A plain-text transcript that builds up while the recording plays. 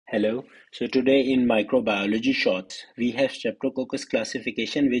Hello. So today in microbiology shorts, we have Streptococcus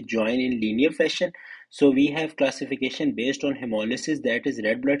classification which join in linear fashion. So we have classification based on hemolysis, that is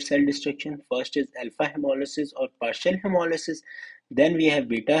red blood cell destruction. First is alpha hemolysis or partial hemolysis. Then we have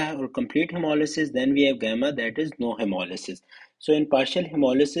beta or complete hemolysis. Then we have gamma, that is no hemolysis. So in partial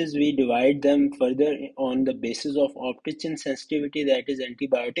hemolysis, we divide them further on the basis of opticin sensitivity, that is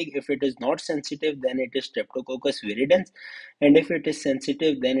antibiotic. If it is not sensitive, then it is Streptococcus viridans, and if it is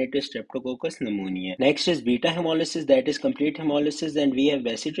sensitive, then it is Streptococcus pneumoniae. Next is beta hemolysis, that is complete hemolysis, and we have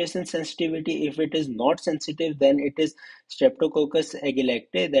bacitracin sensitivity. If it is not sensitive, then it is Streptococcus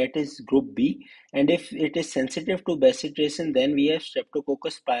agalactiae, that is group B, and if it is sensitive to bacitracin, then we have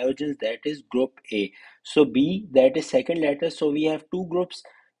Streptococcus pyogenes, that is group A. So B, that is second letter, so we have two groups,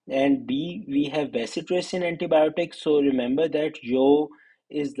 and B we have bacitracin antibiotics. So remember that yo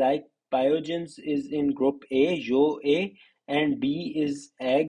is like pyogenes is in group A, yo A, and B is egg